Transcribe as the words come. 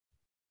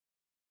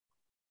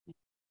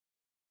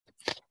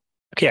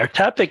Okay, our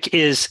topic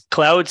is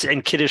clouds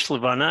and Kiddush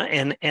Levana,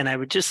 and I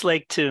would just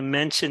like to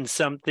mention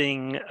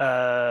something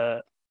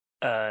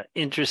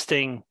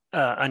interesting,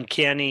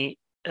 uncanny,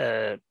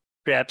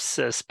 perhaps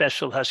a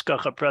special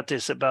hashgacha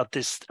pratis about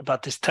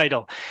this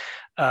title.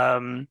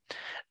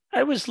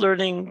 I was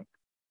learning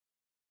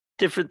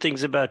different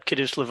things about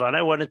Kiddush Levana.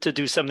 I wanted to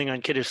do something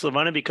on Kiddush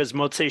Levana because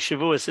Motzei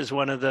Shavuos is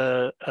one of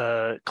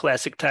the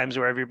classic times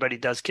where everybody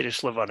does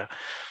Kiddush Levana,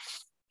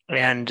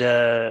 and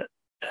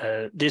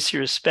this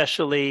year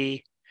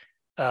especially,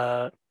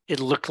 it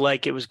looked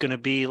like it was going to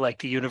be like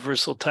the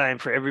universal time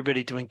for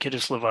everybody doing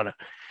Kiddush Levana,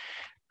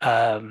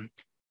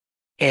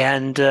 and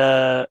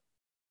a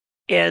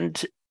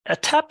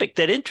topic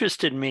that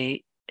interested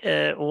me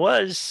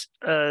was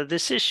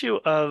this issue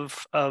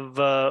of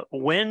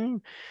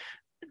when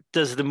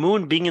does the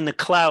moon being in the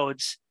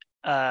clouds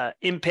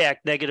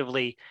impact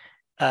negatively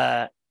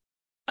on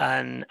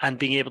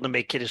being able to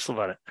make Kiddush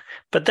Levana.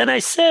 But then I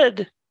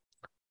said,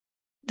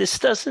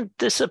 this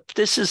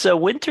is a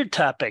winter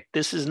topic.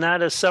 This is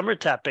not a summer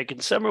topic.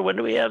 In summer, when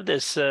do we have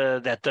this?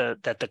 That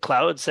the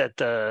clouds, that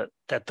the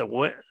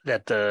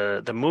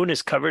moon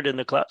is covered in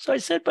the clouds. So I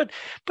said, but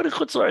in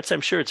Chutz La'aretz,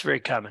 I'm sure it's very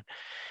common.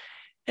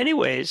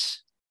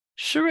 Anyways,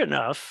 sure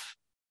enough,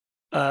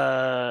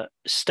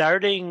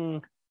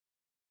 starting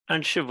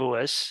on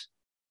Shavuos,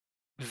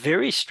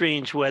 very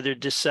strange weather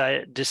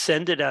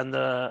descended on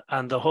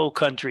the whole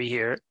country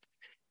here,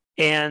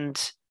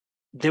 and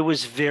there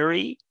was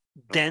very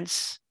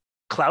dense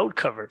cloud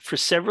cover for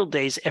several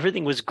days.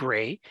 Everything was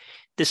gray.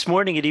 This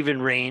morning it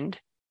even rained,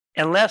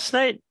 and last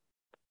night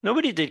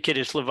nobody did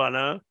Kiddush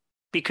Levana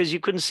because you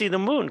couldn't see the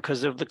moon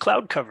because of the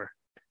cloud cover.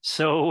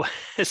 So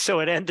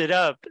it ended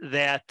up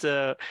that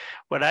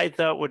what I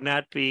thought would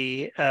not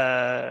be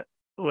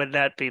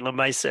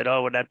l'maisa at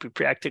all, would not be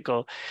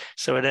practical.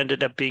 So it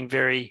ended up being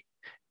very,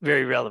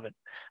 very relevant.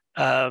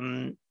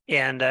 And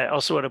I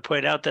also want to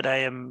point out that I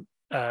am,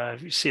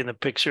 if you see in the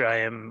picture, I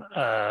am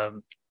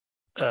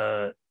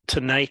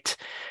tonight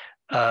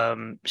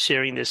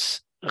sharing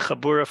this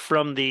Chabura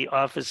from the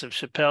office of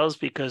Chappelle's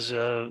because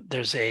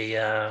there's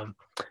a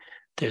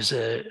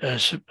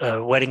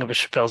wedding of a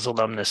Chappelle's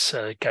alumnus.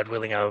 God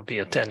willing, I will be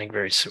attending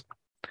very soon.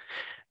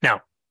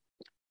 Now,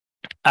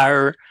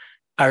 our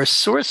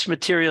source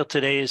material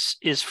today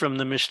is from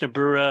the Mishnah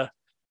Berurah,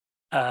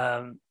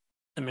 the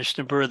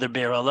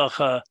Be'er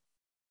Halacha.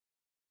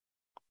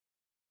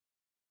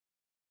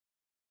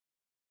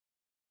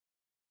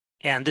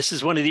 And this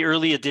is one of the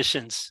early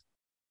editions.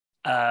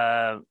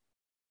 It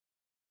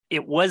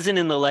wasn't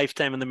in the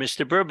lifetime of the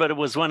Mishnah Berurah, but it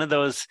was one of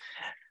those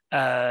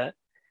that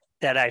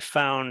I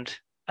found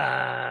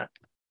available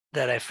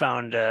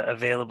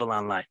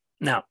online.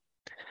 Now,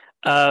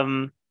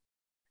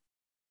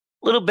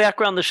 little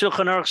background: the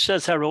Shulchan Aruch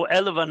says,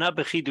 "Haro'eh Levana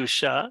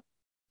b'chidusha."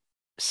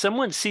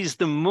 Someone sees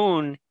the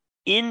moon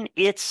in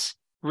its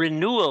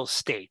renewal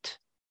state,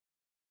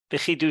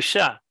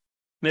 b'chidusha.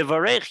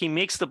 Mevarech, he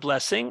makes the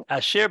blessing,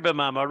 asher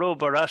b'mamaro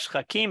barash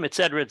chakim,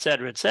 etc.,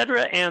 etc.,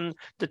 etc., and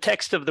the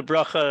text of the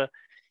bracha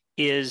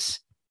is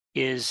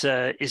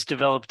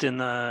developed in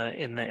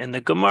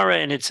the Gemara,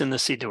 and it's in the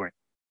Sidurim.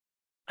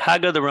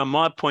 Haga the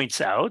Ramah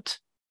points out,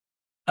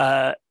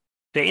 ve'en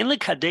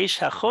lekadesh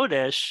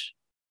hachodesh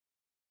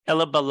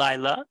ela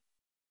balayla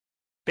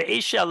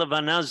be'esha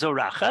levana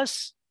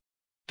zorachas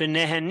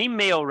v'nehenim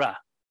me'ora.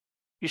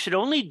 You should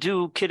only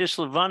do Kiddush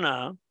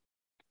Levana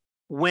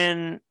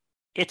when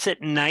it's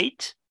at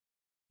night,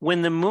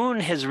 when the moon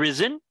has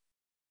risen,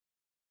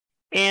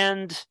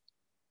 and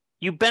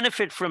you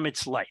benefit from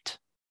its light.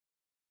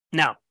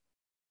 Now,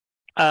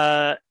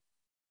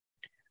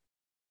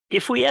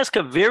 if we ask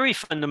a very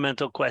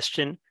fundamental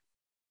question,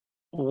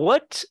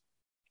 what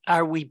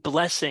are we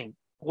blessing?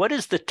 What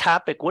is the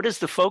topic? What is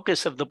the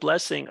focus of the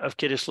blessing of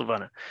Kiddush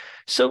Levana?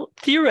 So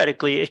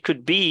theoretically, it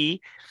could be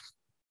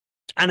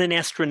on an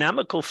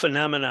astronomical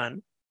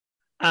phenomenon,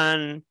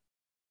 on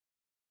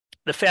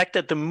the fact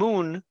that the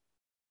moon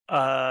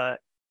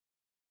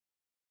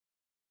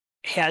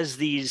has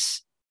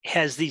these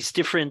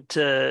different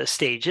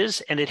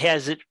stages, and it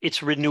has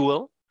its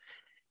renewal,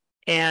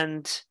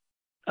 and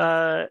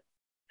it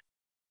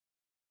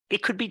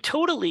could be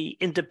totally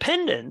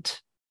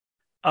independent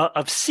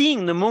of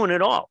seeing the moon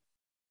at all.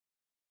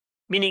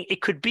 Meaning,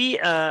 it could be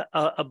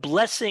a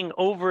blessing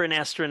over an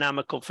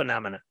astronomical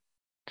phenomenon,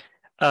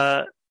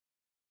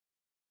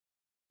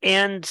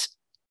 and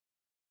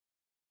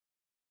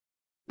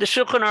the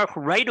Shulchan Aruch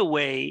right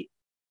away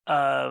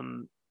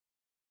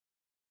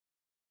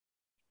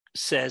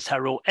says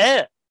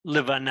Haro'eh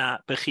Levana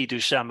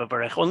b'chidusha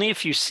mevarech, only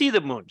if you see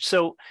the moon.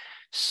 So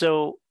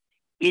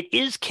it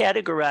is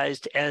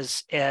categorized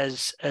as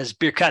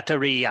birkat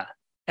hariyah,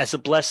 as a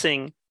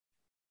blessing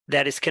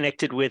that is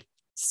connected with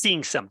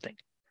seeing something,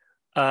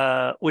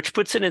 which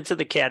puts it into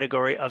the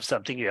category of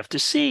something you have to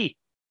see,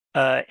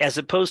 as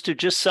opposed to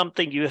just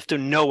something you have to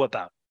know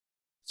about.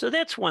 So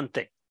that's one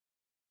thing.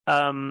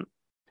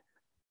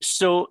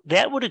 So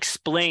that would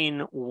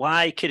explain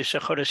why Kiddush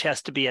HaChodesh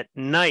has to be at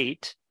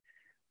night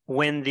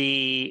when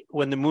the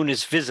moon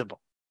is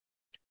visible.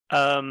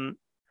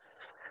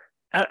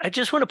 I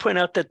just want to point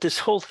out that this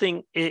whole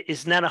thing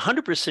is not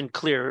 100%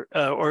 clear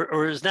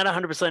or is not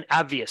 100%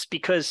 obvious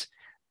because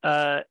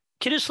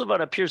Kiddush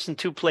Levana appears in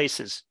two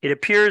places. It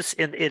appears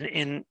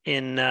in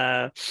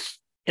the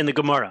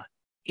Gemara.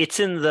 It's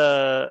in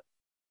the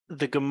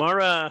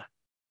Gemara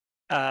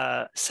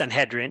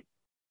Sanhedrin,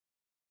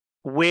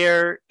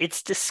 where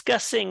it's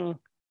discussing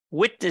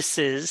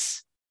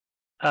witnesses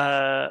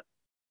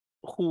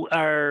who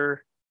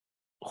are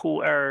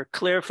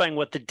clarifying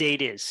what the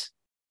date is.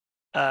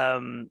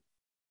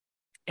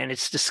 And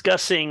it's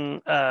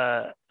discussing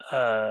and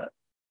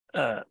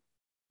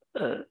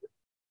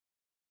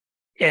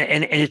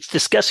it's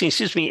discussing,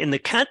 excuse me, in the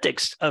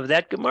context of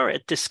that Gemara,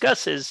 it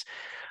discusses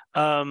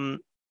what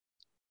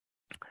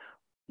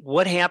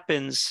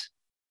happens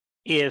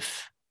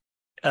if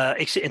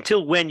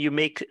until when you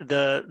make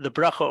the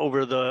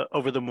bracha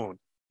over the moon,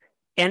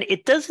 and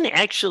it doesn't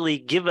actually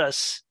give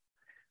us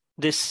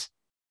this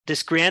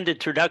grand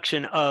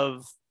introduction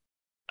of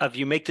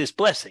you make this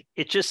blessing.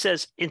 It just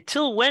says,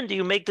 until when do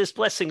you make this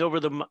blessing over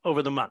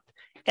the month?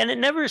 And it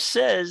never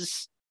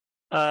says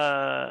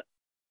that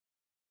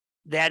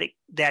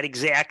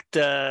exact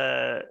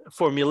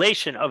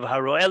formulation of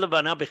haroeh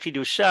levana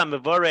b'chidusha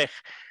mevorech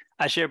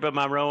asher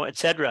b'mamro,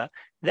 etc.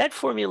 That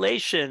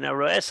formulation,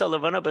 haroeh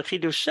levana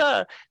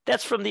b'chidusha,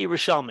 that's from the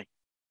Yerushalmi.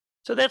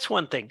 So that's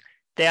one thing.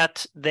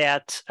 That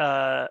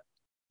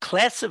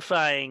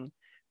classifying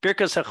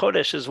Birkas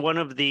HaChodesh as one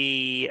of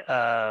the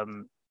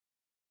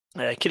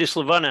Kiddush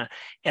Levana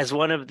as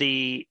one of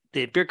the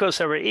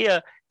Birkos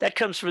HaRe'iyah, that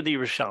comes from the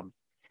Yerushalmi.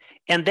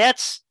 And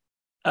that's,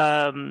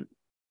 but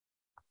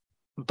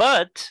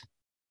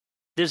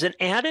there's an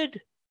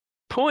added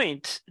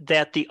point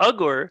that the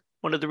Agur,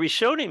 one of the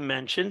Rishonim,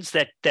 mentions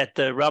that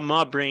the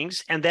Ramah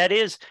brings, and that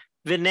is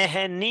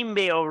V'nehenim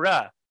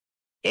be'ora,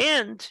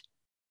 and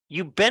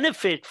you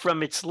benefit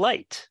from its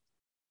light.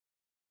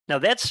 Now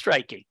that's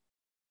striking.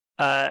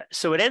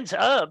 So it ends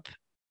up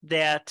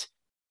that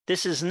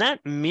this is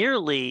not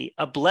merely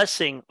a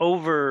blessing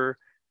over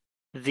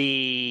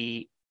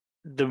the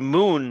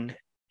moon,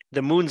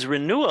 the moon's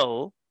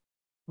renewal,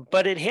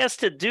 but it has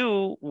to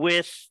do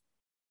with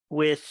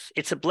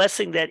it's a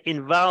blessing that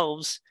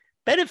involves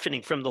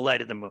benefiting from the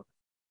light of the moon.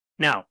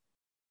 Now,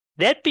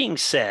 that being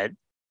said,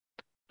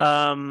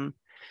 that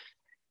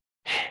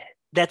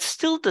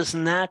still does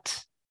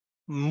not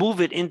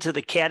move it into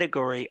the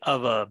category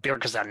of a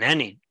Birkas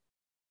Hanehenin,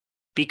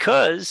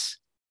 because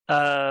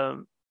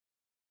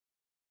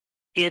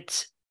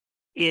it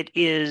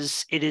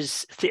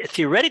is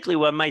theoretically,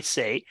 one might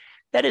say,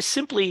 that is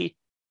simply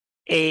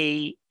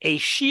a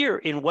sheer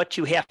in what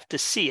you have to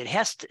see. It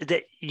has to,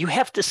 that you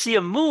have to see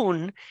a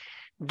moon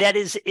that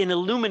is an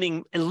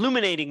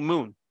illuminating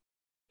moon,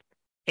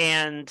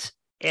 and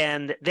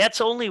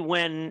that's only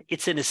when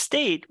it's in a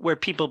state where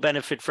people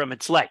benefit from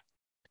its light.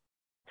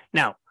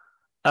 Now,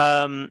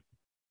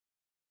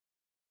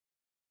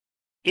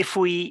 if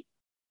we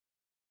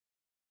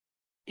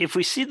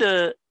see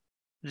the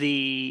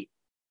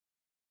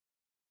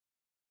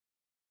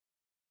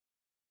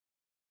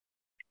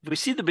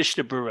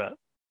Mishnah Berurah,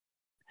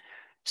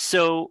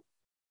 so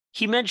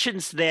he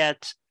mentions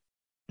that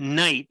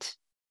night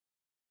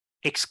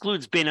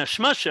excludes Ben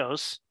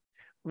Hashmashos,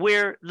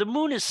 where the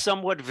moon is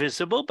somewhat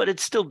visible, but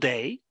it's still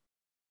day.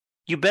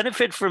 You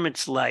benefit from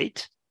its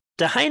light.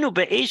 Dahainu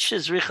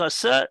be'eshes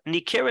richasa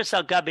nikeres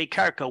al gabe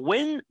karka,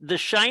 when the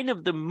shine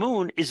of the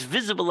moon is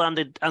visible on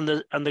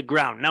the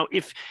ground.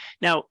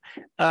 Now,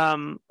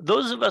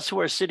 those of us who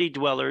are city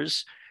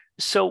dwellers,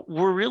 so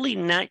we're really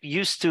not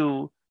used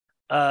to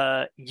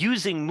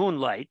using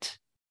moonlight.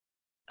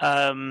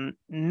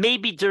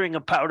 Maybe during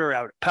a power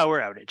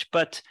outage,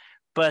 but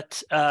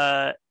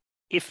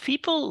if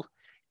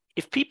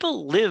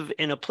people live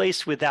in a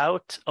place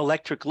without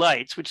electric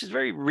lights, which is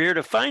very rare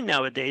to find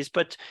nowadays,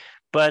 but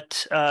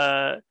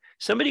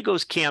somebody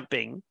goes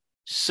camping,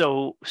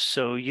 so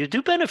you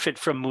do benefit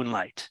from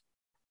moonlight.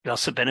 You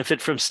also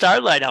benefit from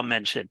starlight, I'll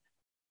mention.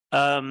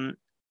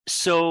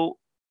 So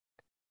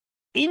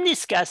in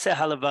this Kasa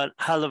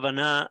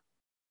Halavana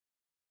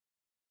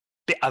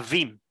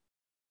Be'avim,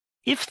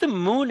 if the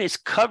moon is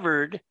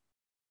covered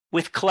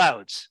with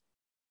clouds,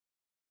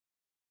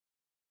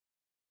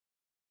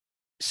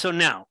 so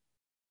now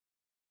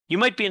you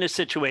might be in a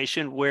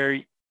situation where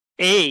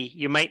A,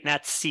 you might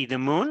not see the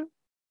moon,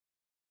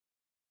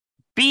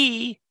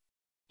 B,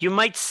 you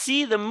might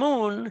see the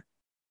moon,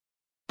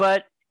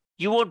 but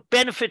you won't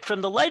benefit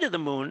from the light of the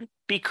moon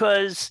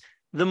because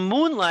the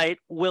moonlight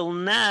will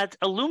not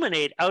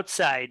illuminate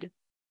outside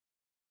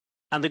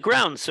on the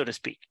ground, so to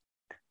speak.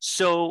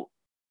 So,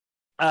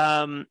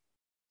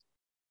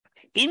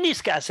 in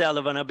this case,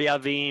 halavana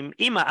be'avim,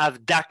 ima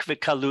avdak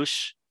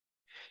v'kalush,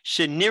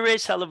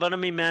 shenires halavana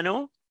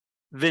mimenu,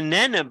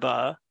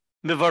 v'neneba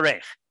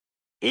mevarech.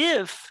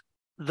 If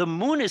the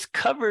moon is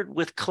covered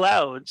with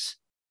clouds,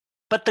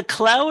 but the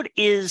cloud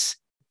is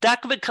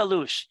dak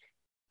v'kalush,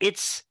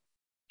 it's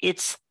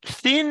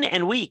thin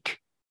and weak.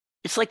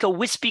 It's like a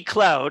wispy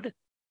cloud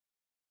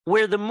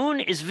where the moon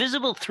is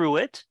visible through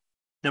it,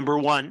 number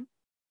one.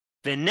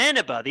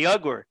 V'neneba, the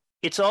agur,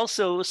 it's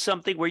also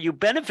something where you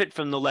benefit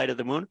from the light of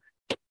the moon.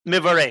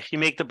 Mivarech, you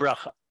make the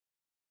bracha.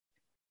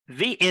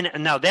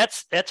 Now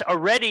that's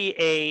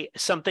already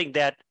something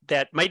that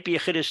might be a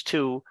chiddush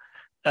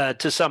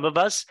to some of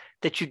us,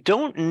 that you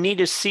don't need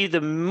to see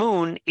the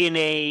moon in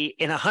a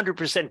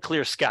 100%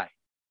 clear sky.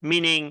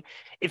 Meaning,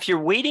 if you're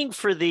waiting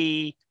for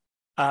the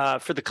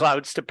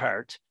clouds to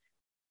part,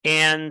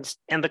 and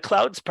the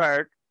clouds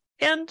part,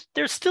 and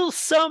there's still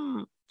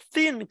some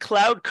thin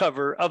cloud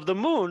cover of the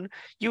moon,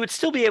 you would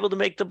still be able to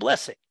make the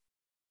blessing.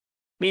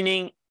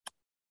 Meaning,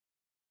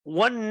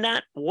 one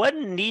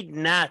need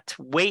not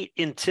wait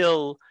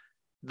until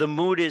the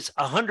moon is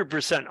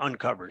 100%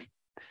 uncovered.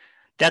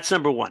 That's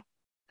number one.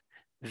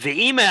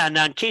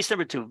 Case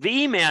number two,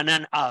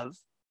 of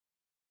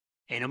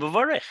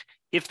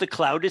if the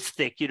cloud is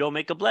thick, you don't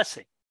make a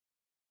blessing.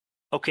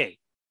 Okay.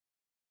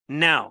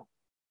 Now,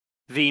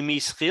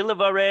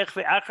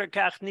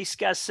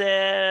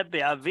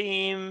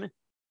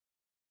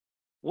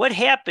 what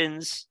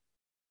happens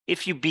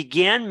if you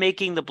began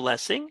making the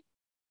blessing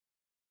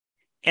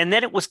and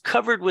then it was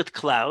covered with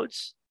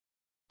clouds?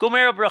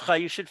 Gomer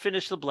bracha, you should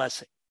finish the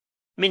blessing.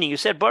 Meaning, you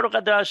said Baruch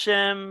Atah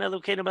Hashem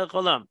Elokeinu melech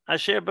haolam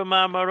asher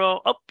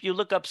b'ma'amaro. Up, you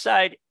look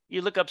upside.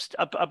 You look up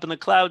in the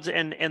clouds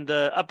and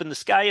up in the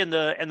sky, and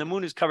the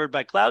moon is covered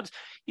by clouds.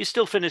 You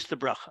still finish the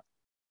bracha.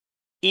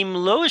 Im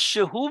lo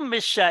shehu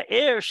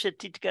mishaer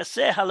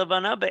shetitkaseh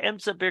haLevana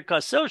be'emtza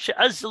birkaso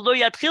she'az lo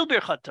yatchil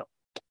birchato.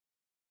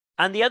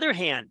 On the other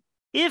hand,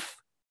 if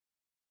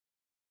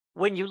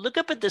when you look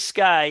up at the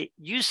sky,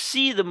 you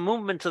see the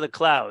movement of the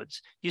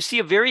clouds, you see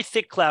a very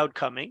thick cloud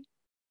coming.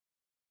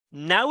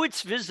 Now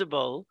it's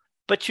visible,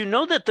 but you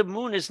know that the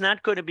moon is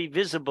not going to be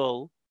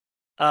visible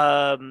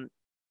after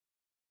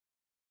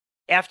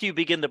you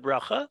begin the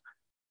bracha.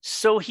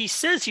 So he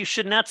says you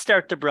should not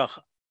start the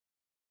bracha.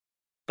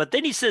 But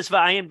then he says,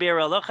 V'ayin be'er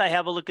halacha,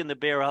 have a look in the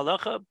be'er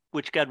halacha,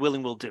 which God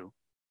willing will do.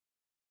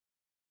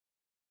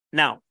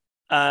 Now,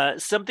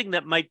 something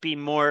that might be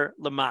more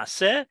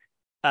lemase,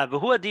 if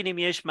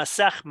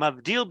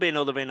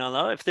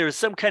there is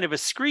some kind of a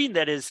screen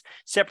that is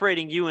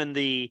separating you and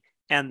the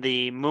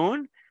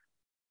moon,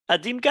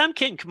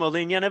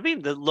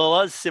 the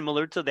law is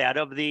similar to that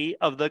of the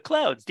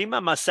clouds.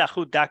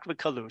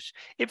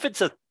 If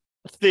it's a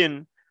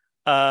thin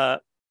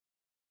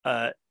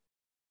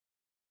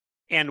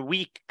and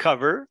weak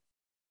cover,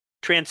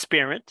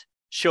 transparent,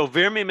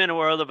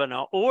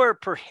 or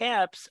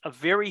perhaps a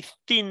very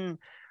thin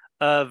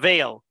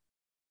veil.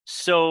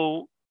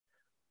 So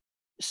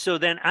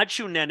then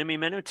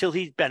until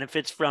he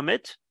benefits from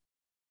it.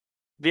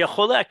 And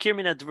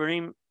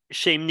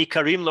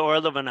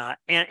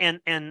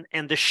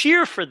the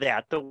shear for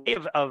that, the way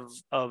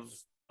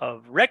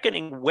of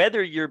reckoning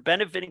whether you're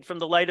benefiting from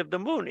the light of the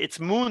moon, it's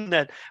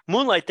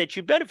moonlight that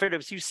you benefit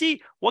of. So you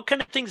see what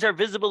kind of things are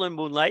visible in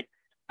moonlight.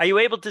 Are you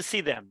able to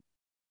see them?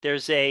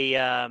 There's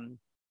a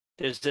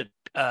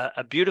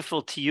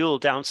beautiful tiyul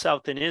down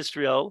south in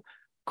Israel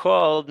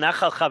called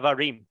Nachal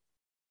Chavarim,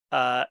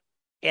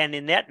 and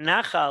in that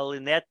Nachal,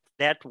 in that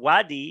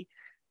wadi.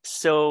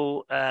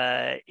 So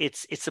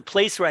it's a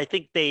place where I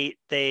think they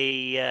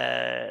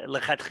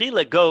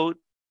lechatchila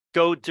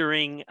go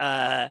during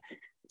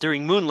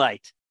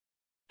moonlight.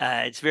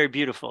 It's very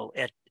beautiful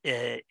and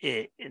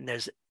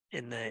there's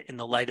in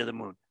the light of the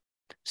moon.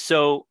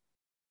 So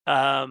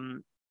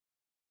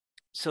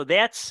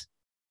that's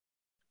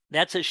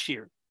a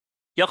shear.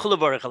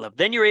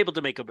 Then you're able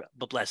to make a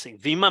blessing.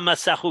 Vima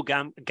masachu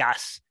gam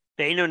gas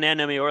ve'eino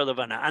nena me'or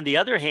levana. On the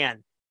other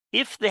hand,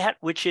 if that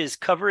which is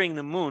covering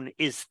the moon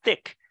is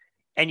thick,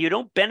 and you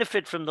don't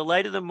benefit from the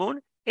light of the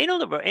moon,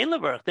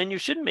 then you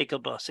shouldn't make a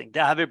blessing.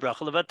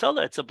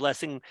 It's a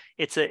blessing.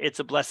 It's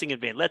a blessing in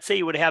vain. Let's say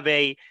you would have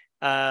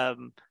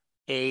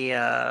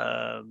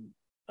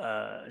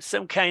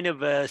some kind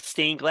of a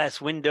stained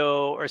glass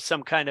window or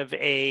some kind of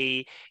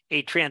a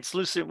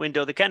translucent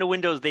window, the kind of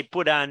windows they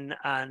put on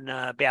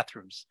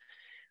bathrooms.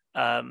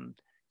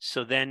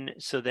 So then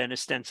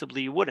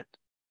ostensibly you wouldn't.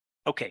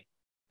 Okay.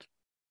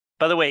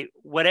 By the way,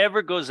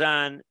 whatever goes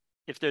on,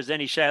 if there's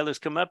any shilas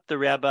come up, the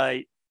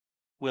rabbi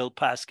will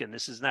paskin.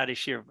 This is not a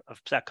shir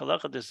of psak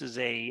halacha. This is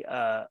a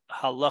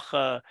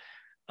halacha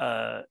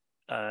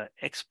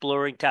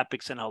exploring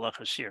topics in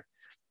halacha shir.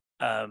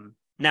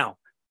 Now,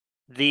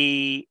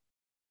 the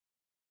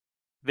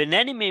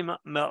v'neni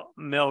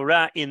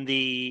me'ora in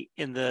the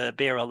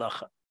be'er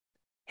halacha.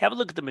 Have a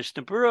look at the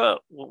Mishnah Berurah,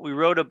 what we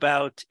wrote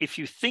about if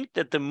you think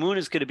that the moon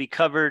is going to be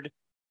covered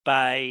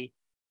by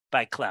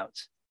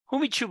clouds. So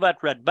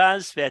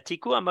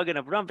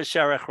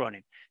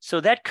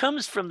that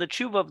comes from the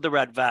tshuva of the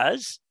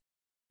Radbaz.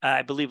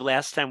 I believe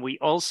last time we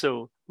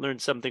also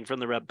learned something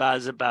from the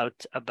Radbaz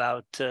about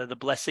the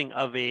blessing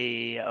of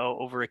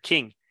over a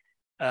king.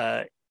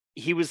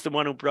 He was the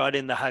one who brought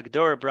in the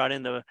Hagdorah, brought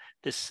in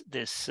this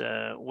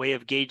way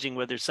of gauging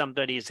whether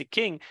somebody is a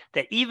king.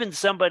 That even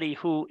somebody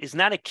who is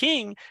not a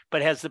king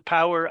but has the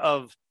power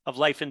of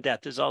life and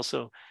death is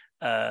also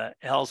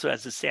has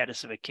the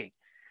status of a king.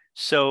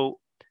 So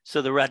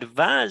the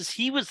Radbaz,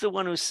 he was the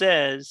one who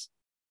says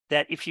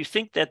that if you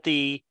think that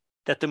the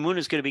that the moon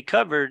is going to be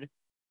covered,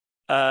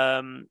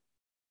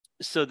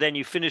 so then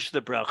you finish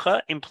the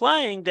bracha,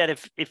 implying that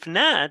if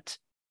not,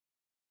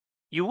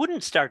 you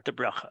wouldn't start the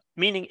bracha.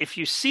 Meaning, if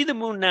you see the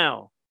moon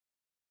now,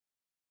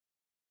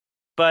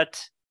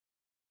 but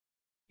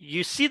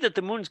you see that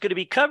the moon's going to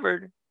be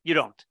covered, you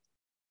don't.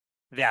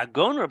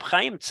 Ve'agon Reb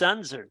Chaim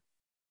Tzanzer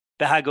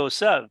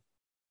behagosav.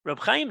 Reb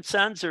Chaim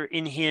Tzanzer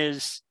in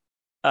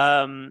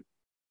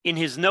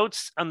his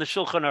notes on the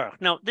Shulchan Aruch.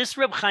 Now, this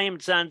Reb Chaim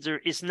Tzanzer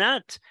is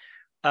not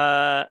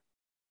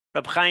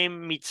Reb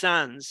Chaim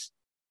Mitzanz,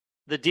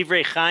 the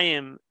Divrei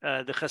Chaim,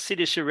 the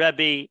Hasidic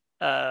Rabbi,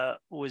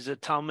 was a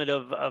Talmud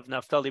of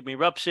Naftali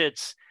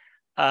Mirupshitz,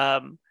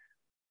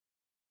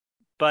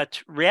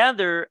 but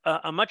rather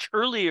a much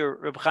earlier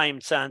Reb Chaim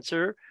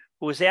Tzanzer,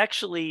 who was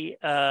actually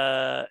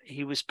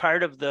he was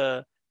part of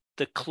the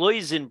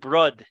Kloizen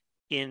Brod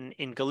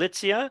in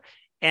Galicia,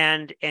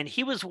 and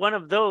he was one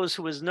of those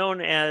who was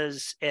known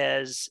as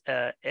a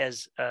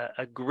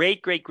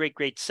great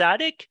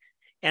tzaddik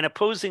and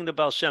opposing the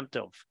Baal Shem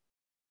Tov,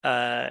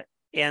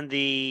 and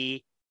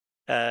the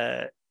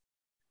Hasidim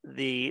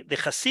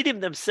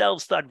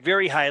themselves thought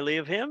very highly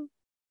of him.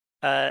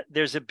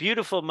 There's a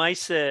beautiful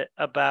Maisa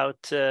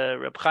about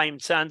Reb Chaim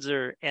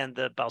Tzanzer and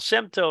the Baal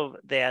Shem Tov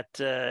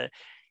that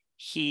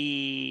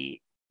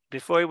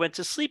before he went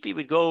to sleep, he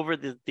would go over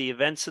the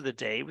events of the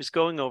day. He was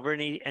going over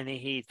and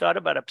he thought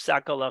about a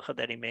psak halacha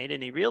that he made,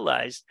 and he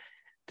realized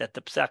that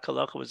the psak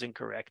halacha was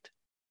incorrect.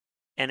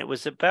 And it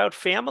was about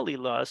family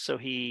law, so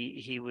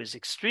he was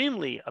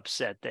extremely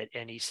upset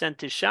and he sent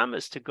his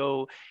shamas to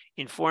go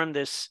inform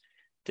this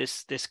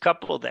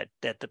couple that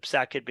the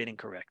psak had been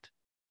incorrect.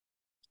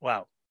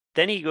 Wow.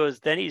 Then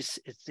he's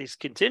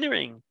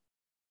continuing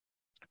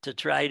to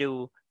try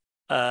to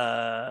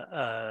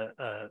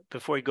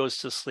before he goes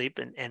to sleep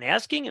and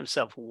asking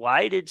himself,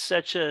 why did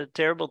such a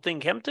terrible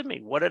thing come to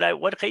me? What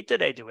chait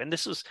did I do? And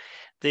this was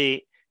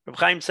the Reb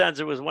Chaim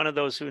Tzanzer was one of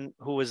those who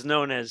was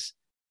known as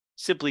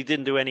simply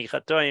didn't do any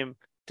chatoim,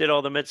 did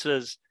all the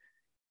mitzvahs.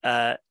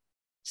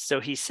 So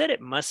he said,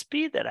 it must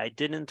be that I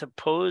didn't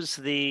oppose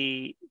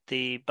the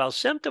Baal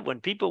Shem Tov.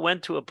 When people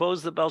went to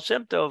oppose the Baal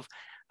Shem Tov,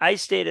 I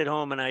stayed at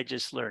home and I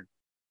just learned.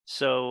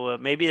 So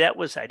maybe that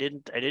was I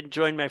didn't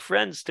join my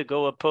friends to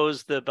go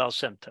oppose the Baal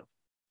Shem Tov.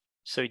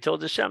 So he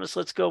told the shamas,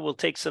 let's go. We'll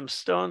take some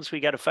stones. We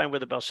got to find where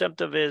the Baal Shem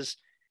Tov is,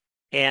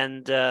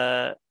 and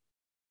so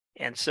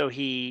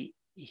the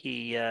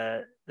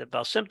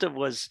Baal Shem Tov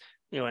was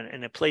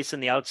in a place in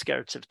the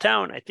outskirts of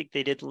town. I think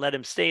they didn't let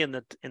him stay in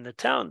the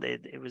town.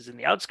 It was in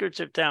the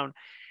outskirts of town,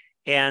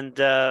 and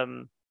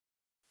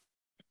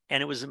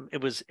it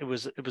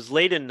was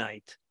late at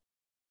night.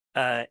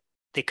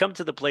 They come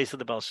to the place of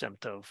the Baal Shem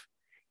Tov.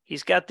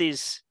 He's got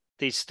these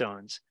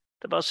stones.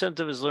 The Baal Shem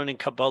Tov is learning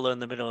Kabbalah in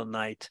the middle of the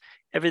night.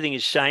 Everything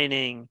is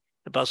shining.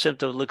 The Baal Shem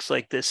Tov looks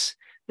like this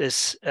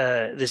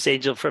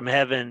angel from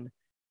heaven.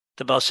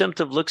 The Baal Shem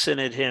Tov looks in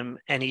at him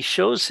and he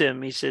shows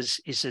him. He says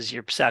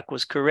your psak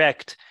was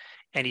correct,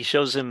 and he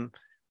shows him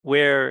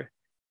where,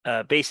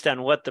 based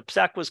on what the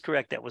psak was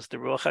correct. That was the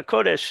Ruach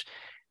HaKodesh.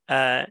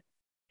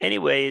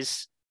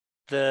 Anyways,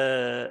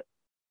 the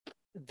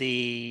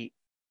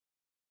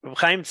Reb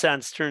Chaim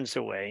Tzanz turns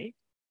away.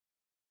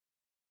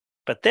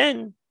 But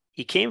then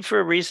he came for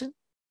a reason.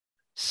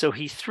 So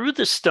he threw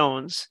the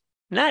stones,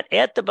 not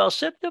at the Baal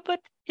Shem Tov, but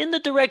in the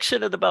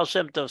direction of the Baal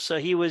Shem Tov. So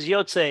he was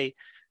Yotzei,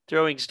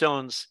 throwing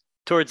stones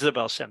towards the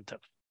Baal Shem Tov.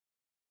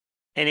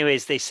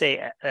 Anyways, they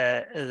say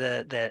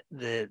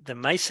the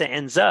Maisa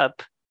ends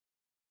up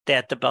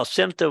that the Baal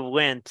Shem Tov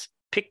went,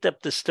 picked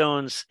up the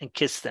stones, and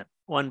kissed them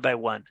one by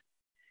one.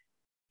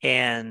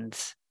 And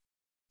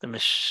the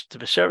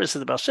Mesharis of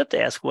the Baal Shem Tov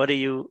ask, "What are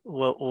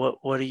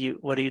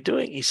you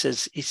doing?" He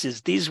says,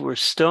 "These were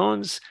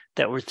stones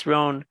that were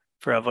thrown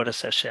for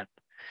Avodas Hashem."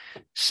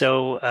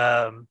 So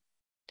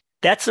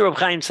that's the Reb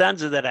Chaim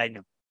Tzanzer that I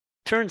knew.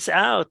 Turns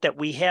out that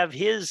we have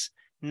his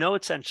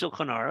notes on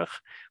Shulchan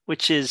Aruch,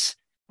 which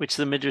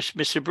the Midrash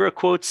Chabura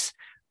quotes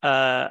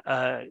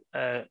quite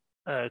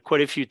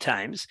a few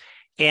times,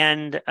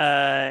 and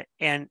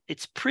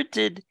it's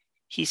printed.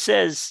 He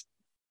says.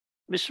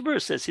 Mr.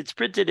 Chabura says it's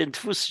printed in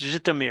Tfus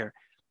Zhitomir,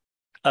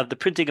 of the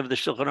printing of the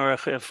Shulchan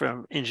Aruch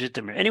from in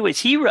Zhitomir.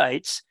 Anyways, he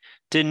writes,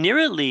 "De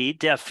nirali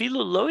de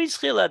afilu lo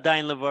izchil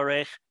adayin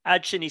levarech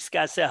ad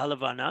sheniskase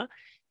halavana."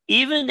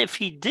 Even if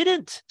he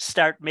didn't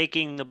start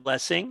making the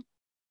blessing,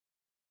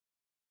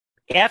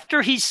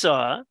 after he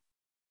saw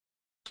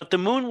that the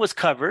moon was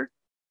covered,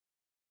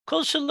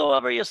 kol shelo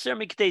avar yoser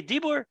mikdei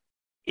dibur,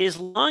 as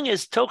long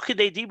as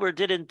Tokidei Dibur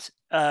didn't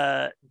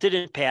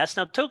pass.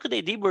 Now,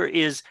 Tokidei Dibur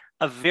is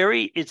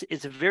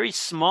it's a very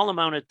small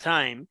amount of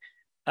time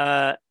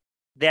that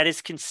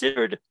is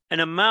considered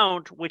an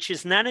amount which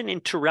is not an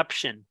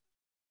interruption.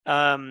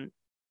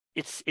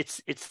 It's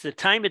the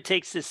time it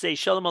takes to say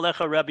Shalom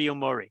Alecha Rabbi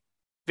Umori.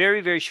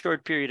 Very, very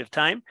short period of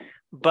time,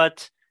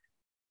 but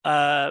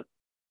the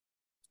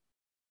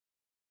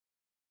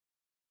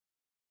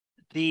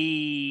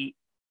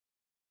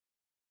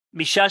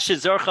Mishash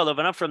Zorcha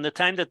Levana, from the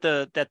time that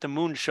the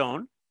moon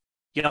shone,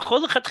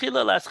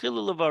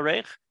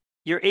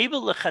 you're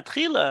able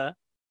lechatchila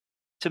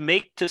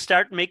to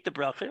start and make the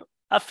bracha.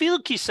 Afil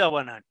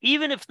kisawanan,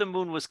 even if the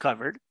moon was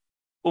covered.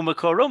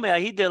 Umakoro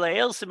me'ahid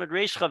delael simad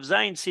reish chav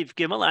zayin sif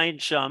gimel ayin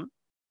sham,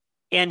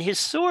 and his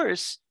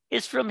source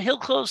is from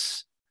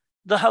Hilchos,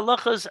 the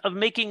halachas of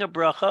making a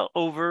bracha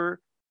over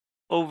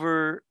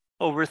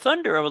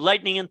thunder, or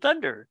lightning and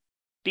thunder.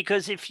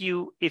 Because if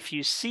you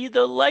see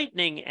the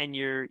lightning and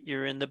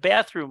you're in the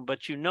bathroom,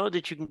 but you know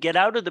that you can get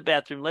out of the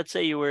bathroom. Let's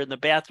say you were in the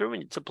bathroom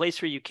and it's a place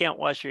where you can't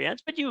wash your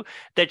hands, but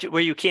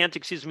where you can't,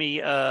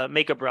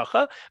 make a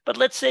bracha. But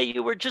let's say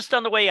you were just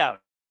on the way out.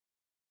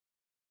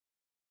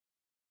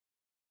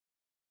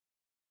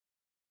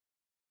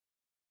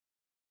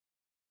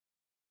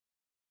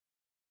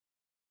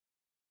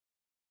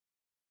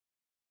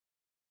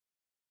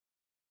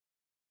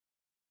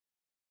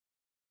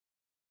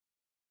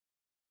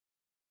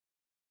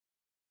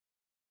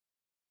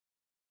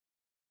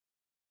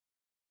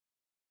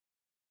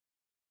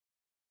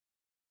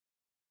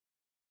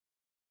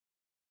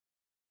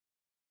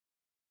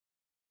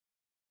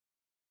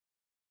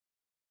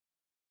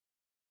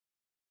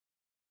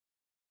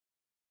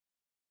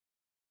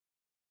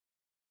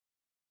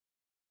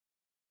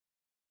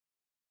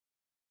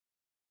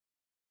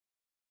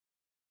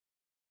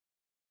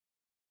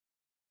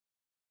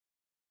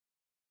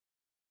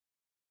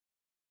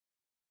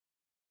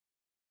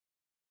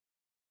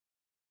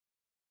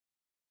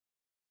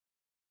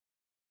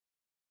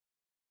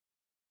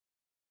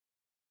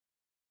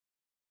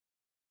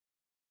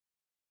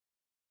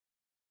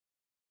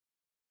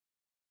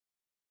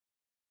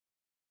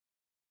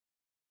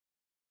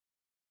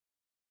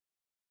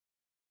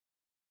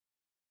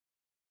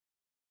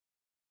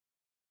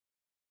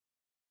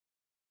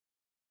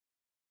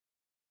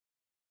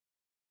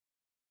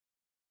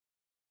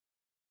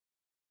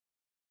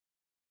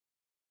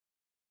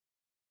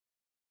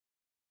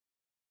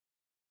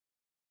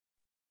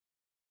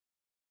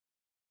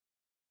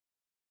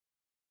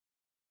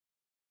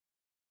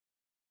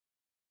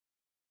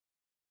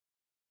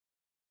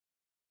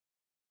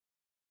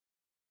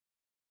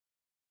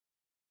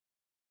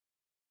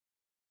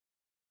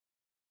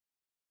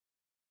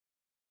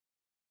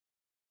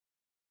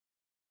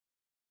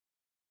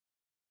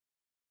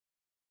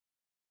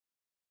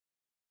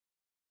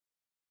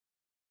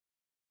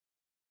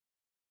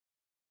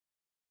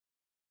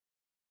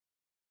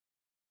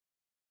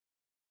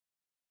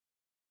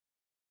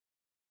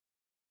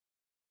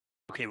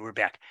 Okay, we're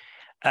back.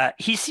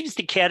 He seems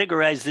to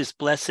categorize this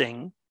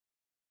blessing,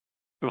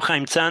 Reb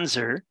Chaim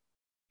Tzanzer,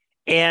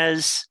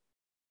 as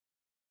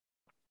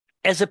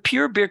a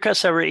pure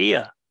birkas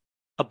hara'iyah,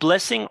 a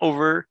blessing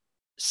over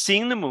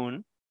seeing the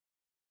moon.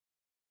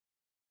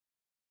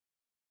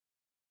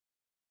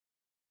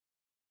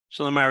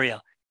 Shalom Ariel.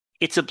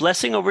 It's a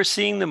blessing over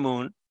seeing the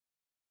moon,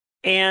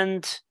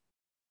 and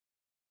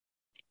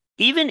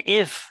even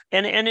if,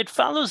 and it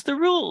follows the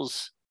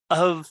rules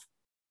of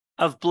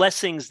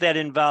blessings that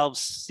involve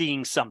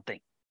seeing something.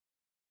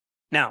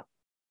 Now,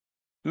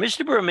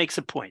 Mishnah Berurah makes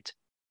a point.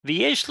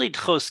 V'yesh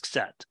lidchos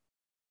k'tzat.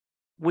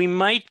 We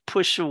might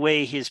push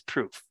away his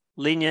proof.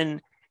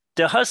 Linyan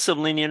dehasam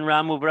linyan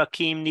ramu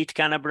brakim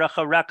nitkana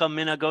bracha raka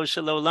minago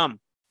shalolam.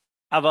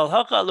 Aval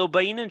haka lo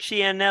ba'inan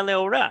she'yaneh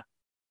le'ora.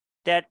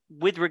 That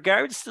with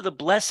regards to the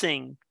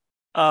blessing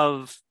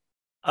of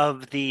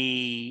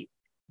the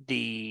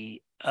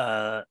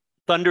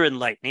thunder and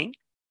lightning,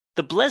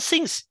 the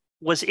blessings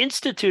was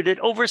instituted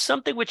over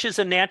something which is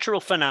a natural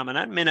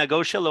phenomenon,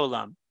 minago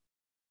shalolam.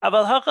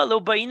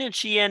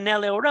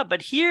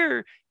 But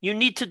here you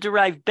need to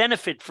derive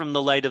benefit from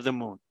the light of the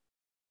moon.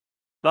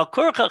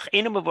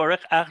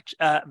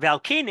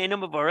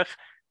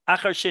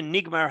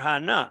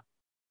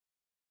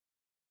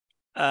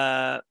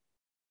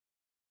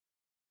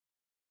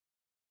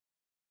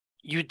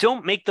 You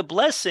don't make the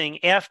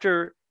blessing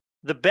after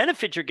the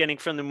benefit you're getting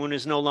from the moon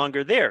is no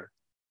longer there.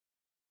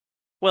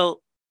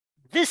 Well,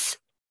 this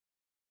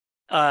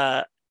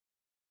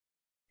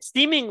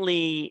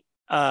seemingly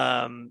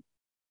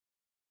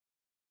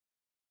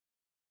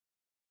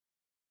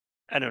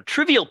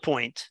trivial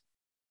point,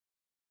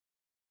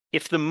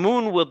 if the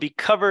moon will be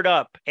covered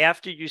up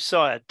after you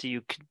saw it,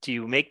 do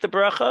you make the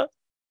bracha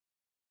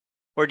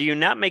or do you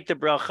not make the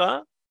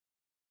bracha?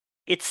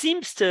 It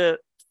seems to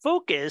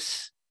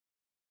focus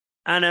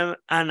on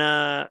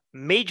a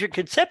major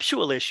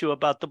conceptual issue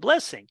about the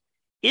blessing.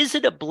 Is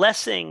it a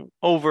blessing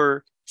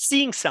over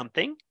seeing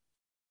something?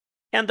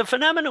 And the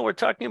phenomenon we're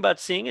talking about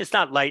seeing is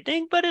not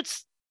lightning, but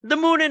it's the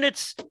moon in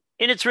its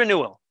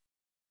renewal.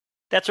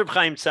 That's Reb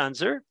Chaim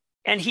Tzanzer,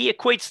 and he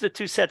equates the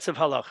two sets of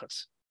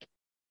halachas.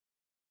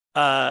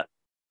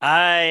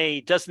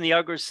 Doesn't the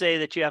Agur say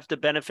that you have to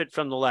benefit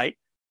from the light?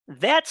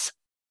 That's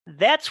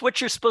what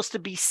you're supposed to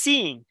be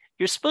seeing.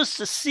 You're supposed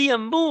to see a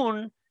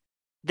moon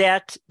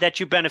that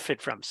you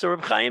benefit from. So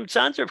Reb Chaim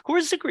Tzanzer, of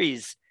course,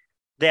 agrees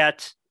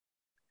that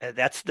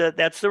that's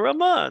the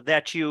Ramah,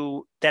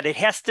 that it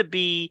has to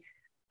be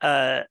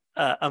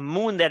a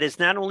moon that is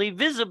not only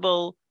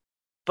visible,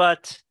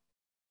 but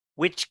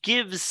which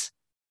gives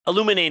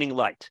illuminating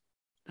light.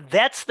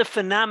 That's the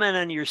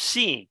phenomenon you're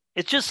seeing.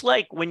 It's just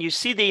like when you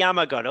see the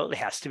Yamagadol, it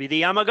has to be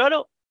the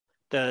Yamagadol.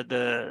 That's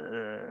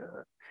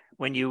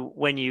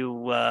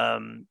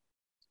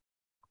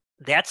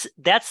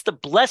the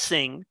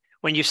blessing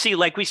when you see,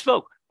 like we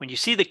spoke, when you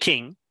see the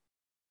king,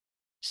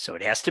 so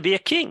it has to be a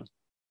king.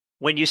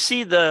 When you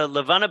see the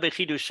Levana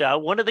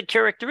b'chidusha, one of the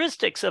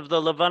characteristics of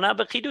the Levana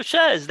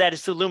b'chidusha is that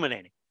it's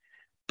illuminating.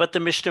 But the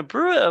Mishnah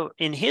Berurah,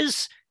 in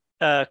his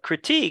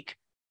critique,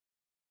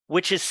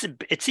 which is,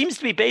 it seems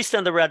to be based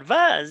on the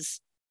Radvaz,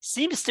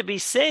 seems to be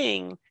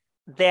saying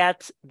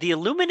that the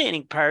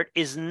illuminating part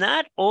is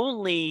not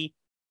only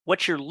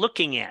what you're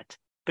looking at,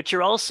 but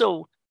you're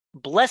also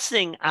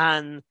blessing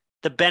on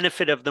the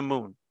benefit of the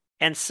moon.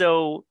 And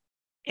so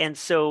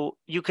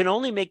you can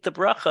only make the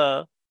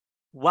bracha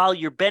while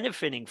you're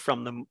benefiting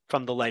from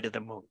the light of the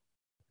moon.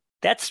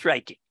 That's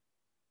striking.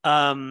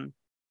 And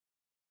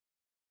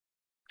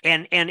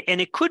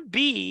it could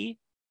be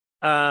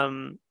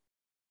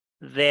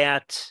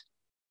that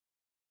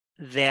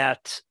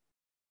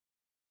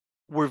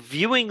we're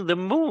viewing the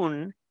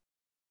moon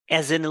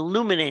as an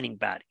illuminating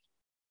body.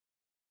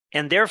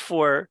 And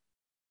therefore,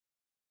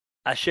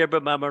 even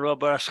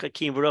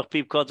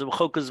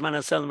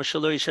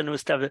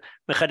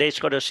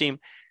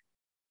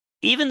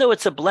though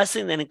it's a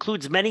blessing that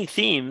includes many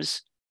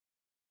themes,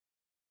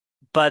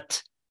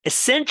 but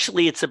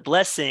essentially it's a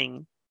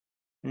blessing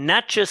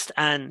not just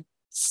on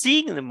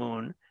seeing the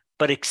moon,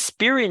 but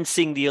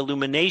experiencing the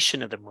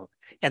illumination of the moon.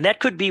 And that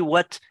could be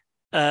what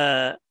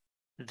the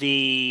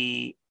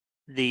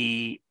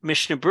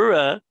Mishnah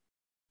Berurah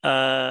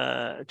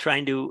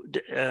trying to,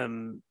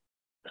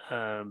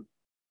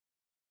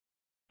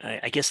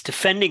 I guess,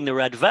 defending the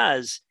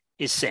Radvaz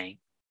is saying.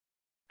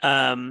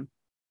 Now,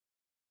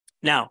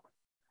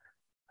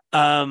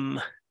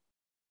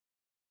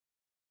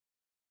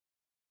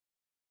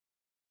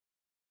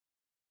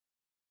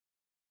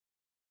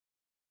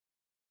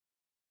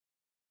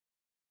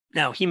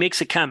 he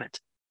makes a comment.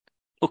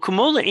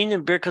 Ukumola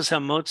inin birkas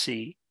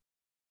hamotzi,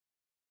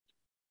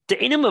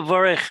 de'ina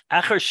mavorech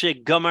achar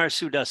shegamar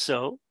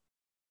sudaso,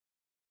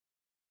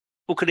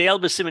 ukadeel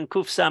b'simen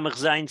kuf samach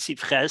zayin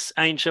sivches,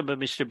 ayin sham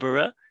b'Mishnah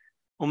Berurah,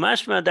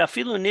 umashma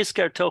dafilu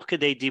niskar toch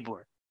kedei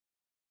dibur.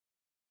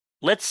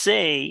 Let's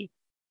say,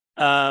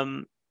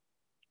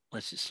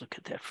 let's just look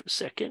at that for a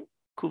second.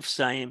 Kuf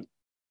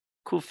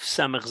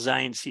samach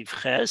zayin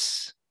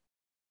sivches.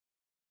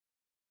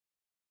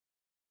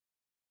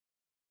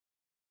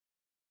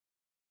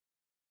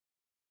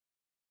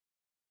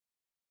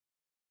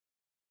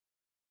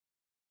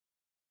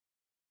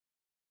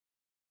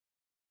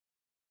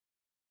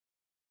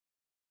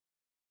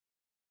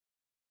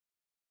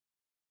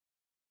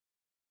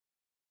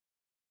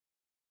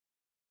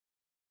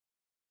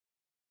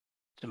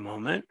 A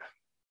moment.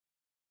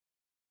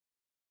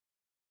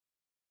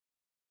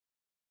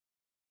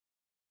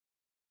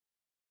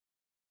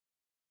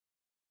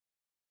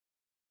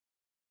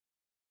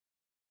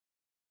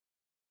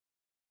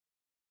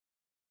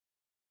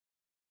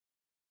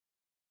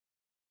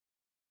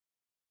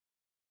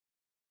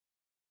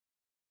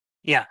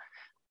 Yeah.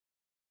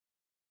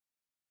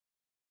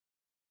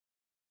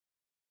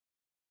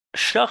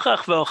 Shachach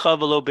ve'ochal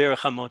v'lo berach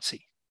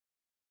hamotzi.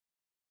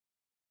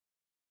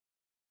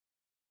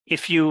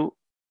 If you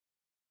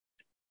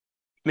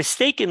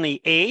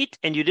mistakenly ate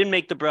and you didn't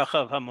make the bracha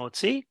of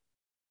hamotzi,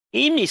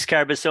 if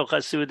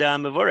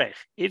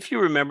you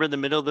remember in the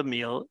middle of the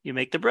meal, you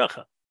make the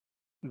bracha.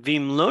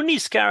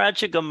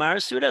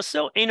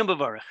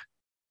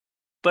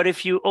 But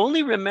if you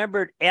only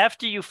remembered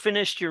after you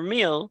finished your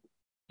meal,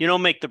 you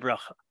don't make the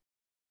bracha.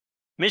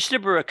 Mishnah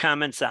Berurah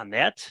comments on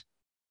that.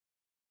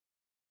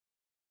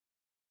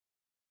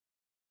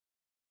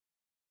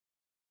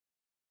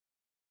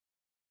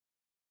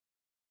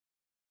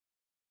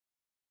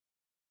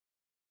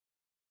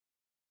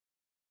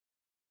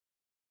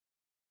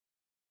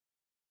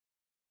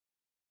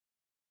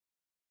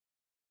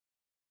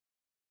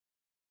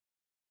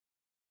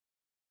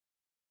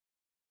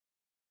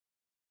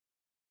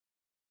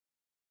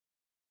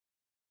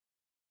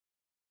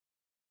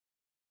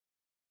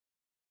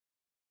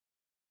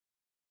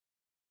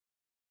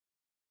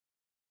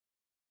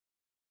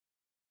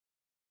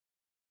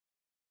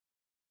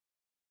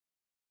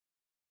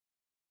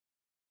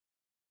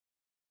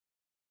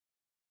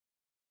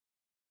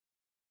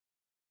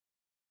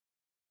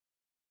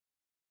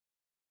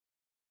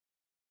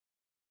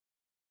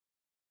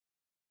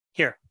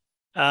 Here,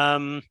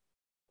 maybe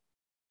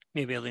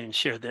I'll even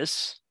share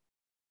this.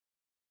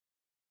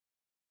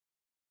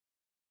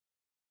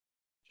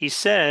 He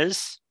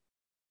says,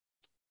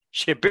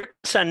 that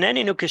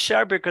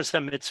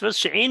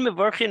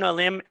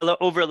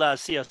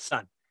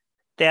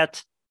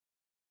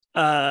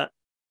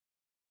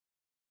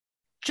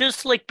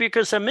just like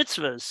birkas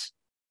hamitzvahs,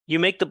 you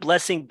make the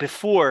blessing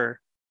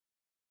before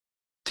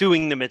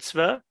doing the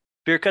mitzvah.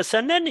 Birkas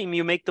hanenim,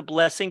 you make the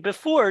blessing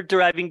before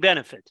deriving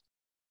benefit.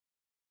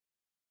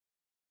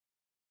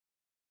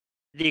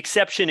 The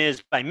exception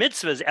is by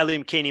mitzvahs,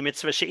 elim keni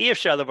mitzvah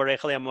she'efshar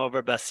levarech aleim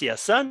over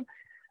b'asiyasan.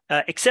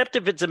 Except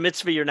if it's a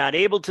mitzvah you're not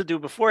able to do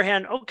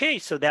beforehand. Okay,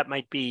 so that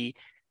might be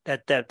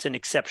that's an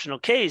exceptional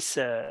case.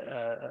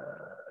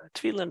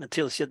 Tefillin,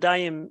 Natilas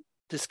Yadayim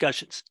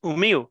discussions.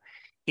 Umiu,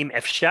 im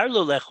efshar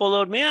lo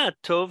lechol od me'at,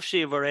 tov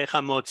sheyivarech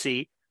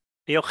hamotzi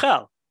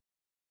v'yochal.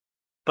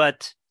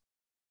 But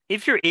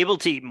if you're able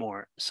to eat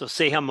more, so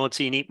say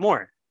hamotzi and eat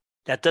more.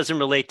 That doesn't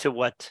relate to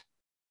what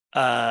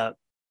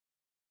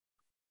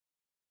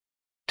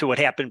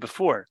happened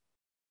before.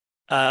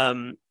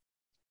 So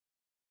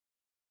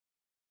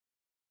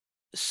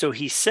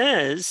he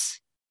says,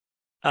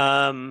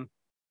 if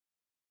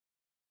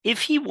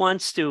he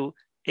wants to,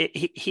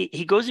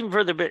 he goes even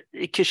further, but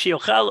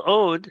kishiochal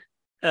od,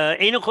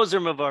 eino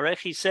chozer mavarech,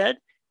 he said,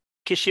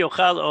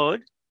 kishiochal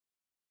od.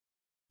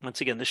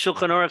 Once again, the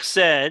Shulchan Aruch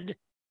said,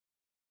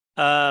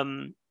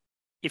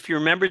 if you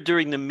remember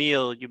during the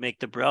meal, you make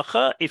the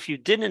bracha. If you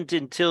didn't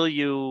until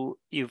you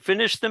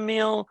finish the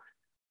meal,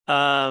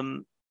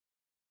 you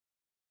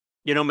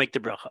don't make the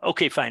bracha.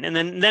 Okay, fine. And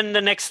then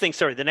the next thing,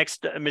 the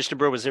next Mishnah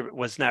Berurah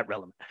was not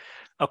relevant.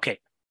 Okay.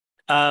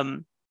 Back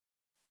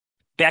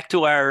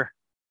to our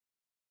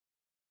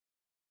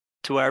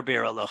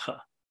Be'er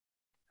Halacha.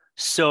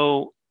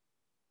 So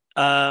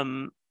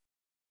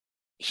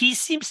he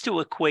seems to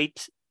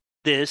equate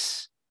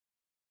this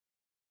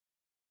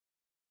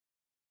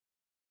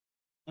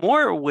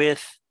more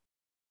with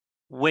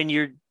when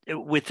you're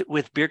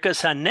with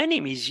Birkas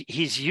Hanenim.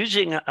 He's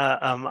using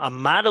a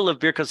model of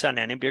Birkas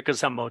Hanenim,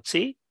 Birkas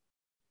Hamotzi,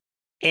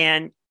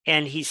 and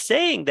he's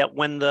saying that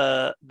when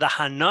the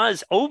hana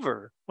is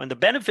over, when the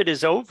benefit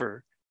is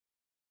over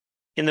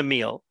in the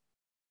meal,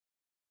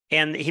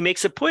 and he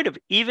makes a point of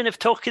even if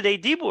toch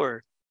kedei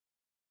dibur,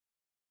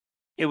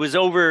 it was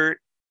over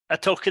a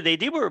toch kedei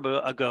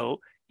dibur ago,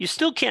 you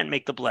still can't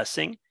make the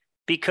blessing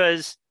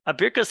because a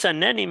Birkas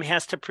Hanenim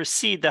has to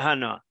precede the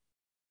hana.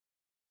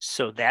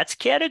 So that's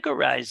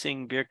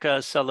categorizing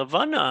Birkas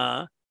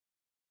Levana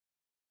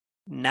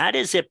not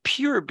as a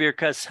pure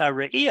Birkas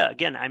Hara'iyah.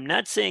 Again, I'm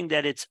not saying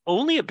that it's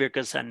only a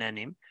Birkas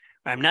Hanenim.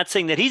 I'm not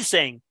saying that he's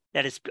saying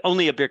that it's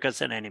only a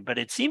Birkas Hanenim, but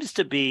it seems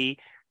to be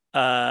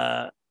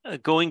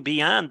going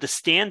beyond the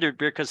standard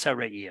Birkas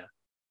Hara'iyah.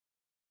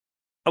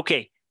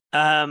 Okay,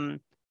 a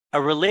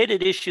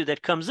related issue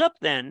that comes up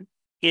then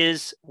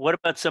is, what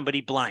about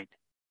somebody blind?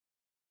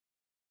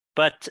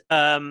 But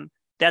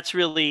that's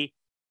really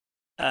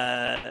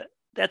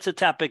that's a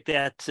topic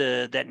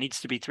that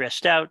needs to be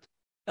threshed out.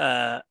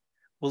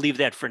 We'll leave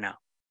that for now.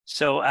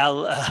 So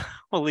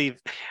we'll leave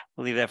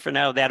that for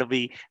now. That'll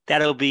be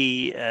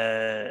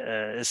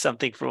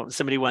something for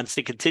somebody who wants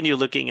to continue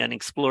looking and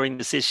exploring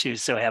this issue.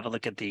 So have a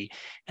look at the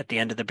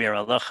end of the Be'er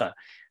Halacha.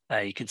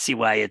 You can see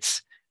why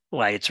it's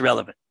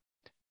relevant.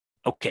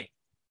 Okay.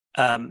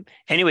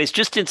 Anyways,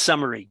 just in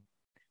summary,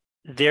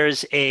 there are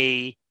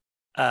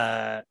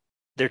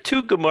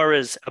two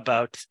Gemaras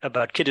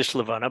about Kiddush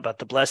Levana, about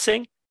the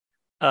blessing.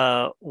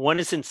 One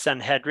is in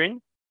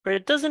Sanhedrin, where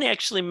it doesn't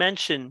actually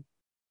mention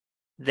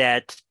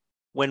that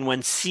when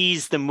one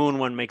sees the moon,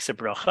 one makes a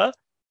bracha.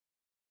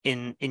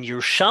 In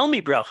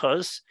Yerushalmi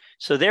brachos,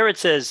 so there it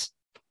says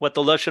what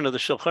the lashon of the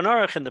Shulchan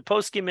Aruch and the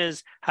poskim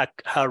is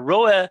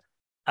haroeh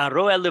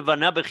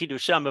levana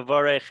b'chidusha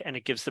mevarech, and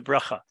it gives the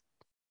bracha.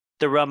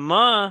 The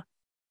Ramah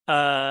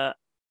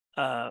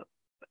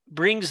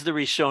brings the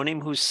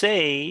Rishonim who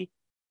say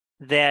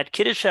that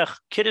Kiddush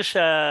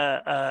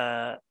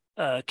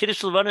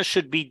Levana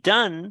should be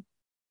done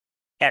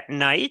at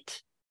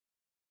night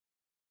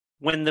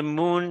when the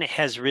moon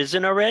has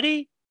risen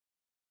already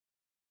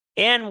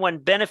and one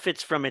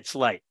benefits from its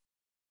light.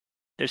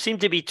 There seem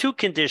to be two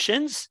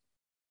conditions.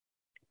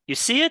 You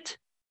see it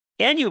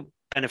and you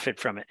benefit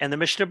from it. And the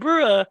Mishnah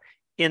Berurah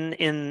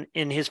in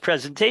his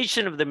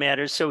presentation of the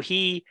matter, so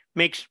he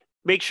makes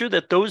sure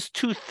that those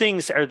two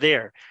things are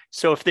there.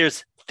 So if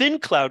there's thin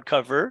cloud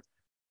cover,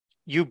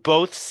 you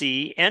both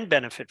see and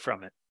benefit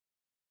from it.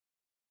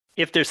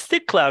 If there's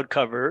thick cloud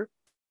cover,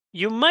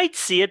 you might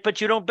see it,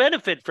 but you don't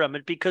benefit from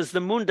it because the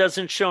moon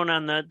doesn't shine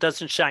on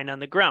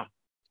the ground.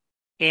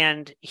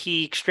 And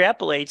he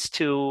extrapolates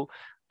to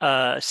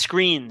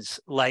screens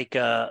like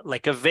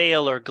a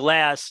veil or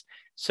glass.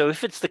 So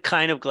if it's the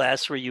kind of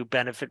glass where you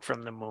benefit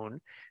from the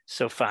moon,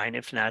 so fine.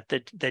 If not,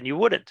 then you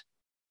wouldn't.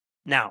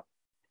 Now,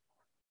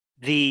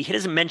 he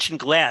doesn't mention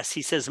glass.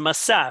 He says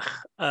masach,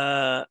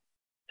 and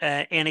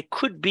it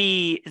could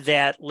be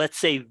that, let's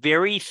say,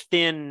 very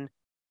thin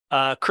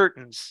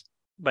curtains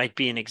might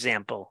be an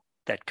example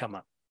that come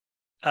up.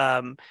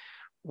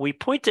 We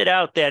pointed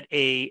out that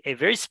a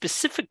very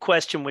specific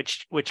question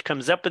which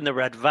comes up in the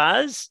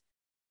Radvaz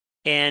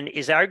and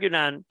is argued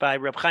on by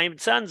Reb Chaim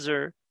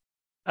Tzanzer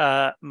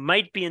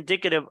might be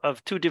indicative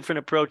of two different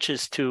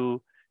approaches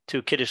to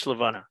Kiddush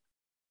Levana.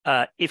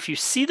 If you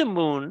see the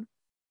moon,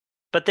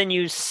 but then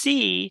you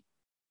see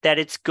that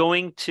it's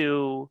going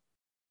to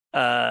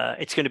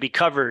be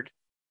covered,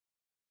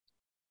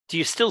 do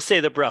you still say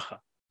the bracha?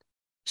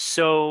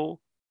 So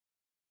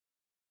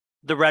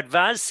the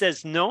Radvaz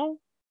says no,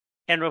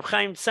 and Reb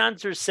Chaim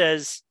Tzanzer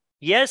says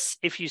yes.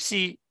 If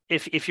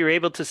you're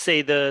able to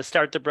say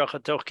start the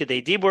bracha toch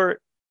kedei dibur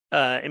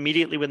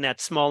immediately when that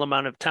small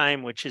amount of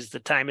time, which is the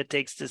time it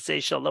takes to say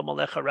Shalom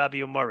Alecha Rabbi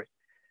Umari.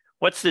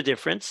 What's the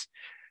difference?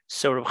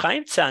 So Reb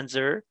Chaim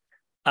Tzanzer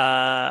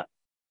draws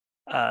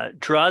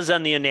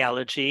on the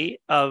analogy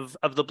of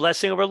the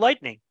blessing over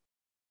lightning.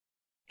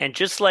 And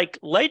just like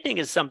lightning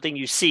is something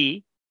you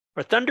see,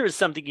 or thunder is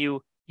something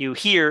you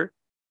hear,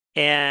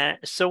 and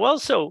so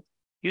also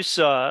you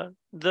saw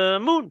the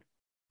moon,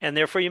 and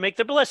therefore you make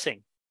the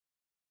blessing.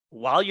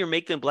 While you're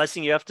making the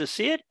blessing, you have to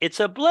see it. It's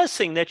a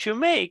blessing that you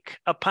make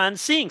upon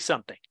seeing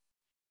something.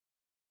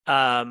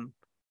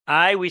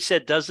 We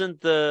said,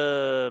 doesn't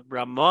the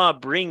Ramah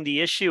bring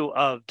the issue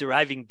of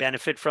deriving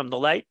benefit from the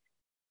light?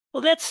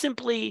 Well, that's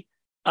simply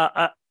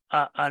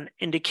an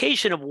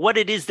indication of what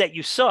it is that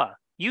you saw.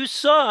 You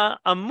saw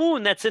a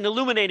moon that's an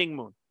illuminating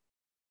moon.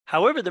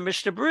 However, the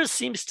Mishnah Berurah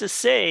seems to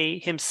say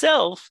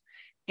himself,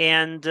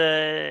 and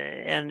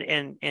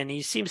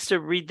he seems to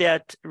read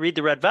the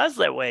Radvaz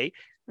that way,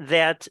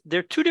 that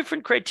there are two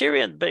different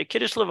criteria. But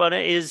Kiddush Levana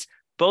is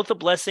both a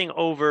blessing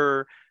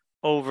over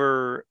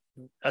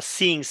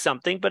seeing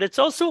something, but it's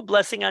also a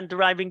blessing on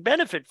deriving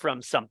benefit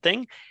from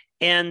something,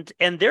 and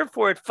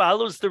therefore it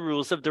follows the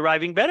rules of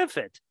deriving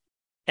benefit.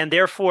 And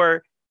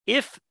therefore,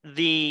 if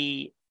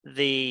the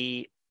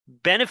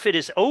benefit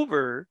is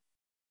over,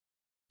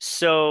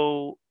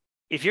 so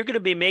if you're going to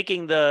be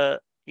making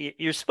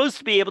you're supposed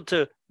to be able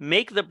to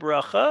make the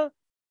bracha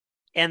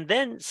and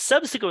then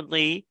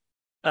subsequently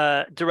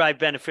derive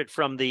benefit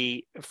from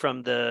the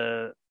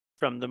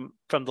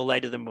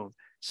light of the moon.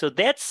 So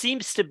that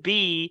seems to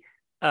be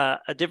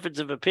a difference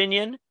of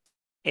opinion,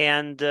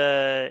 and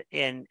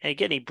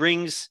again he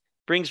brings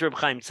Reb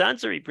Chaim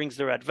Tzanzer, he brings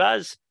the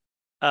Radvaz.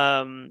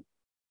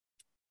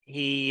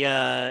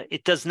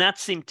 It does not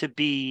seem to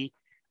be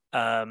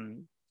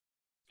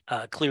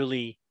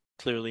clearly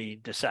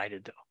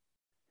decided, though.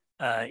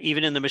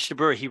 Even in the Mishnah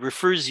Berurah, he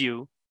refers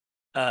you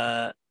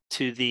to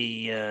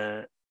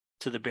the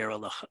Be'er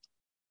Halacha.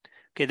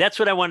 Okay, that's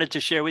what I wanted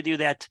to share with you.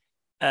 That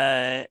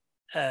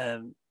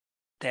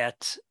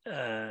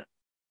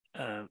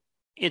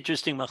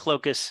interesting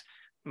machlokas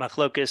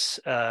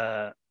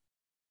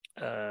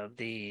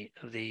the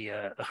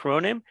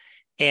Acharonim,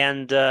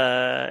 and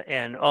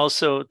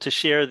also to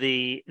share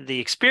the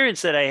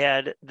experience that I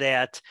had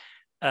that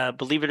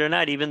believe it or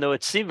not, even though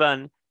it's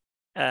Sivan,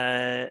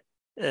 the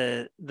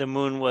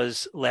moon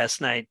was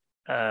last night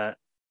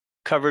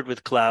covered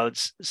with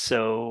clouds.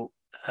 So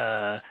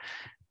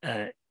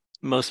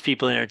most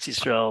people in Eretz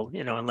Yisrael,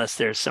 unless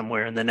they're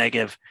somewhere in the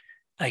Negev,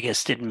 I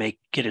guess didn't make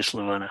Kiddush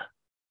Levana.